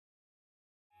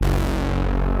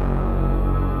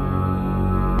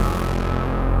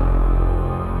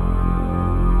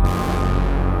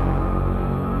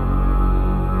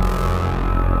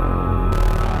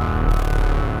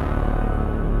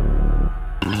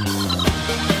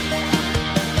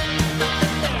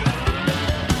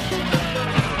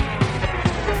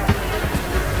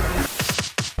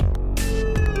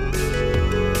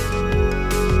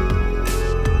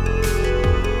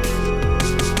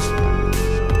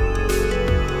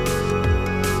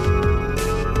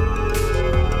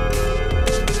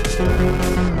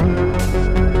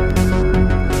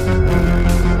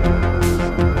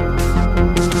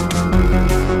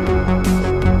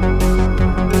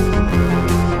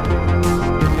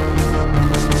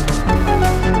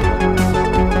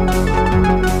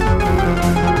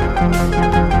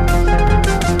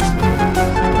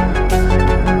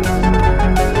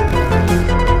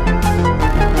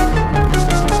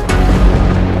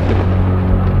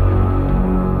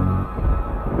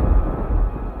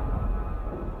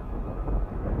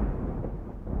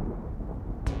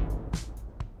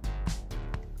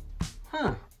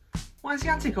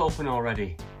attic open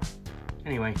already?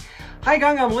 Anyway, hi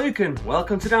gang, I'm Luke and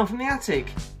welcome to Down from the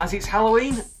Attic. As it's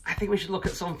Halloween, I think we should look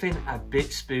at something a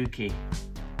bit spooky.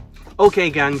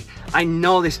 Okay gang, I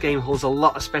know this game holds a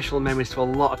lot of special memories to a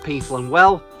lot of people and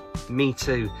well, me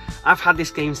too. I've had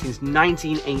this game since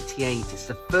 1988. It's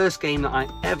the first game that I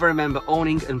ever remember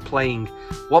owning and playing.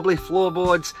 Wobbly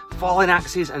floorboards, falling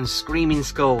axes and screaming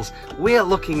skulls. We're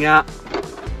looking at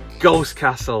Ghost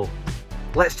Castle.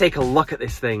 Let's take a look at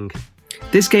this thing.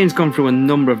 This game's gone through a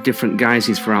number of different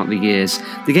guises throughout the years.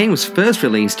 The game was first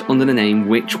released under the name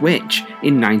Witch Witch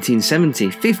in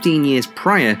 1970, 15 years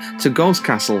prior to Ghost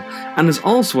Castle, and there's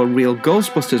also a real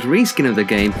Ghostbusters reskin of the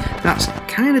game that's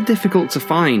kind of difficult to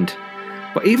find.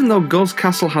 But even though Ghost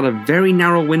Castle had a very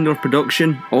narrow window of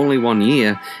production, only 1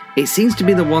 year, it seems to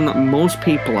be the one that most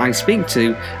people I speak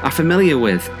to are familiar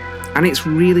with. And it's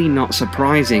really not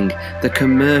surprising. The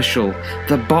commercial,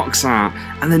 the box art,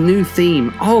 and the new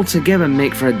theme all together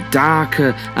make for a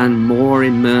darker and more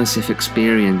immersive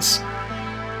experience.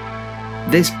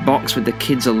 This box with the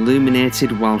kids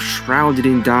illuminated while shrouded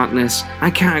in darkness, I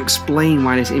can't explain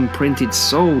why this imprinted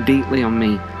so deeply on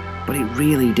me, but it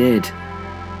really did.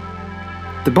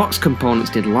 The box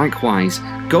components did likewise.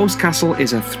 Ghost Castle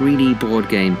is a 3D board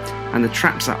game, and the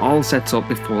traps are all set up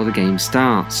before the game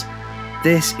starts.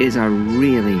 This is a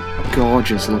really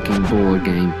gorgeous looking board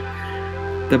game.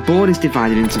 The board is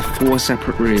divided into 4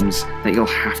 separate rooms that you'll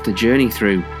have to journey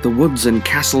through. The woods and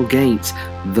castle gate,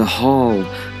 the hall,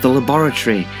 the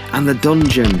laboratory and the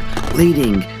dungeon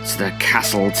leading to the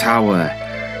castle tower.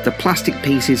 The plastic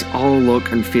pieces all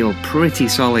look and feel pretty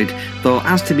solid, though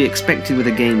as to be expected with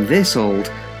a game this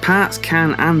old, parts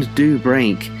can and do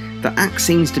break. The axe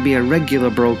seems to be a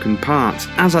regular broken part,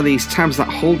 as are these tabs that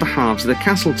hold the halves of the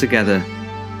castle together.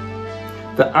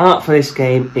 The art for this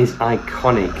game is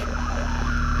iconic.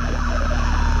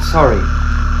 Sorry.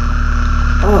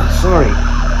 Oh, sorry.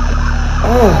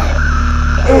 Oh,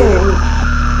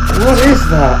 what is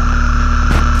that?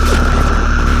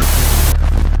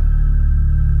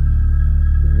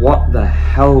 What the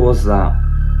hell was that?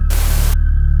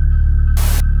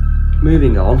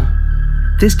 Moving on.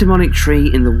 This demonic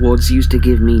tree in the woods used to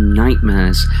give me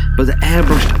nightmares, but the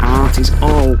airbrushed art is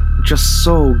all just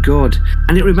so good,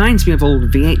 and it reminds me of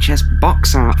old VHS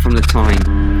box art from the time,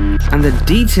 and the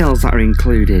details that are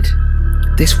included.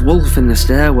 This wolf in the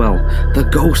stairwell, the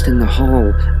ghost in the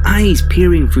hall, eyes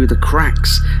peering through the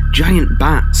cracks, giant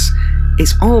bats.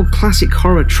 It's all classic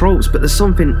horror tropes, but there's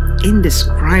something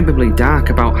indescribably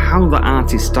dark about how the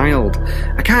art is styled.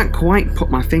 I can't quite put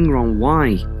my finger on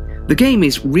why. The game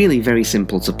is really very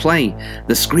simple to play.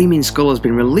 The Screaming Skull has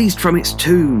been released from its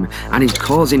tomb and is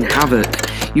causing havoc.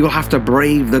 You will have to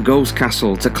brave the Ghost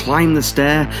Castle to climb the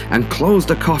stair and close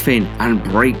the coffin and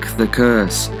break the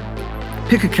curse.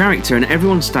 Pick a character and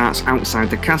everyone starts outside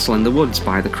the castle in the woods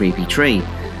by the creepy tree.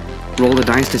 Roll the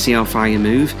dice to see how far you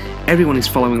move. Everyone is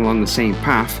following along the same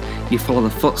path. You follow the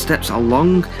footsteps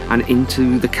along and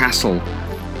into the castle.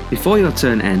 Before your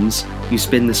turn ends, you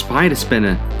spin the spider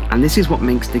spinner, and this is what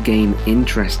makes the game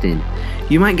interesting.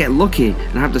 You might get lucky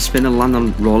and have the spinner land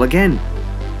on roll again,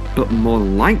 but more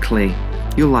likely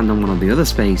you'll land on one of the other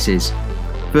spaces.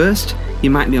 First, you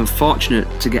might be unfortunate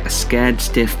to get a scared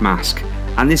stiff mask,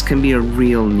 and this can be a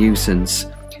real nuisance.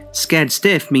 Scared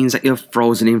stiff means that you're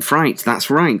frozen in fright, that's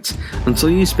right. Until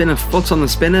you spin a foot on the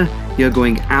spinner, you're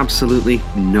going absolutely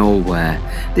nowhere.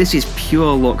 This is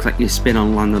pure luck that you spin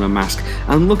on land on a mask,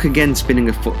 and luck again spinning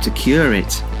a foot to cure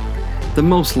it. The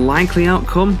most likely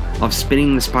outcome of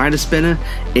spinning the spider spinner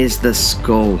is the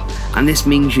skull, and this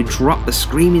means you drop the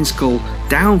Screaming Skull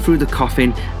down through the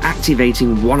coffin,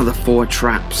 activating one of the 4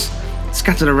 traps.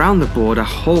 Scattered around the board are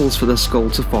holes for the skull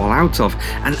to fall out of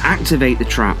and activate the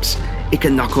traps. It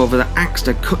can knock over the axe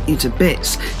to cut you to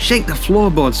bits, shake the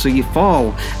floorboard so you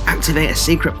fall, activate a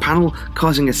secret panel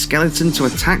causing a skeleton to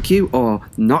attack you, or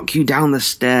knock you down the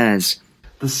stairs.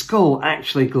 The skull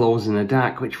actually glows in the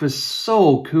dark, which was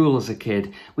so cool as a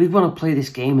kid. We'd want to play this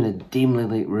game in a dimly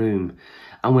lit room,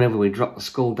 and whenever we dropped the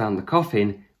skull down the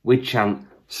coffin, we'd chant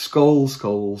skull,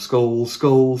 skull, skull,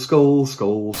 skull, skull,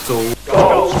 skull, skull,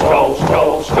 skull,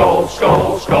 skull, skull,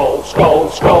 skull, skull, skull, skull,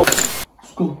 skull.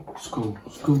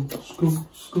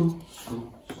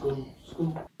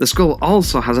 The skull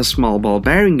also has a small ball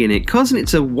bearing in it, causing it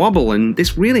to wobble, and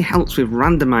this really helps with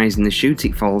randomising the chute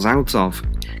it falls out of.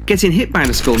 Getting hit by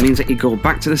the skull means that you go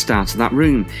back to the start of that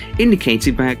room,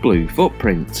 indicated by a blue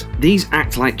footprint. These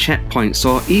act like checkpoints,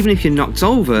 so even if you're knocked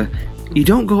over, you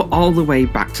don't go all the way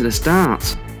back to the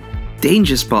start.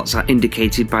 Danger spots are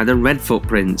indicated by the red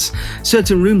footprints.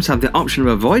 Certain rooms have the option of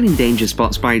avoiding danger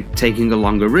spots by taking a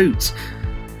longer route.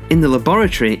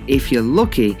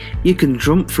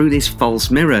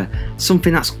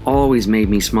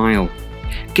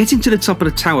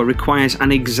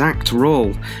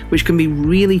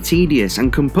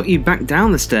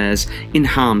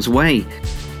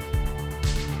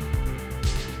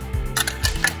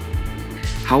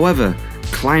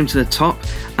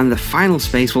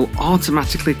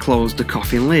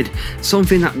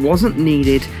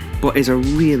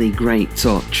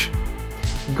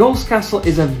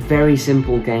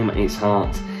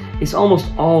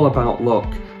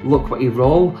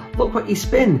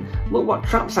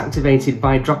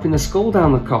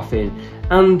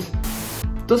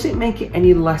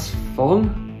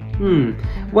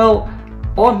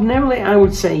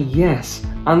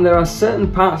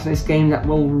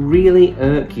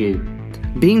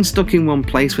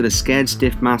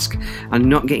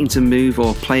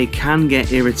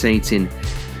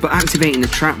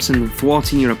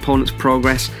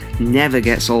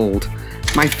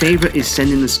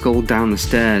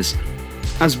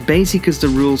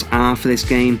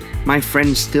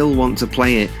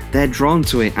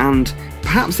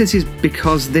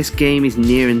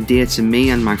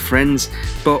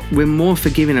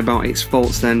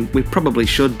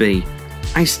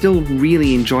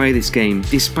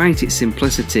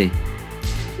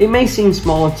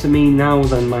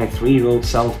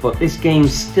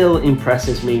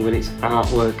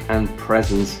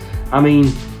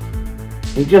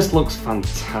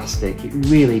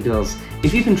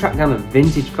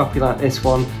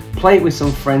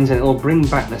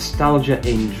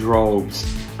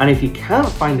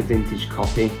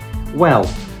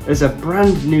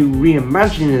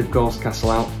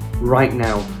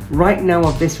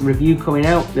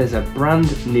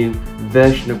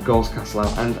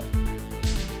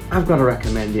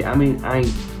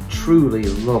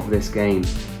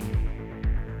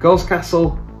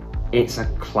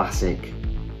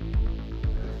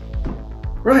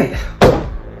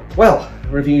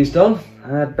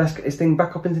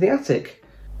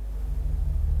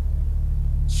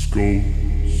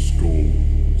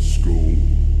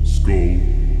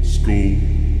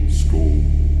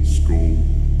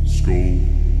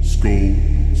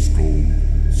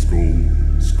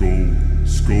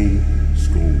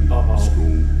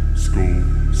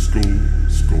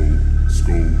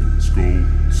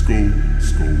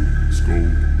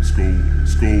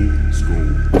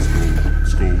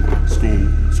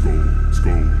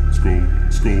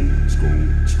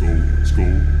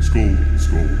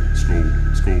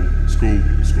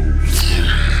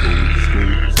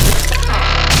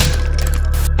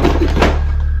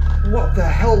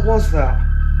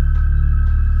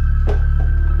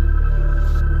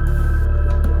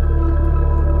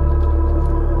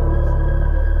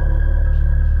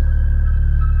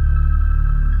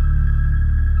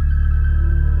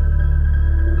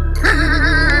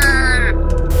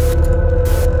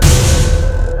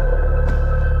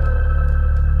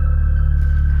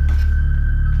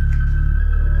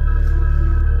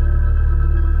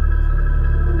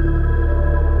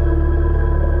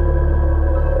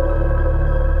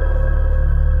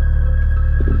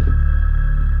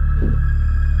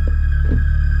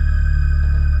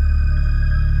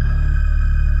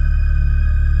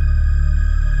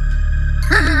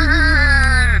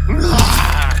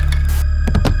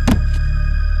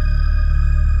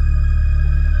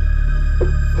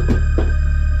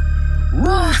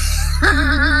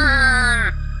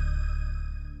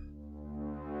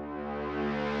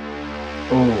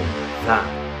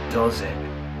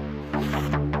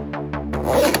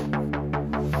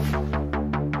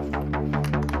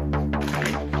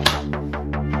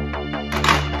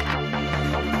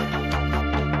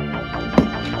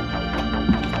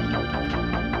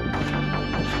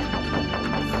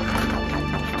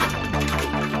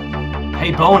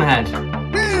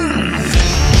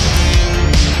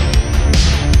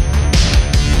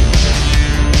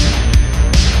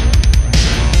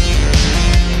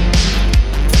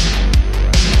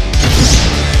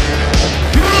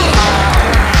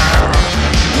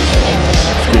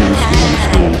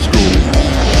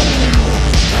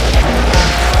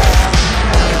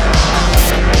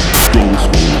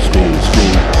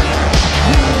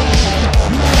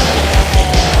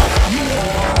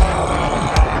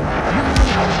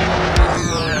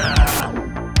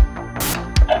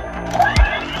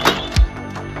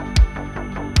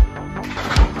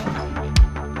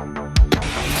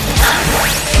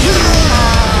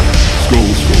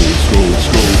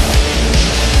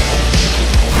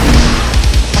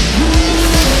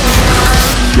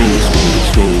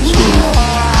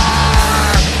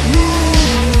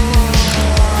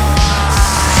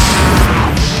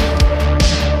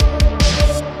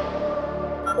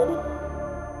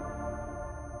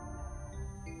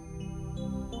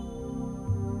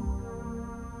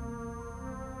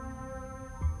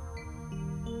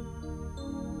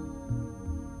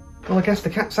 I guess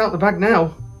the cat's out the bag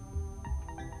now.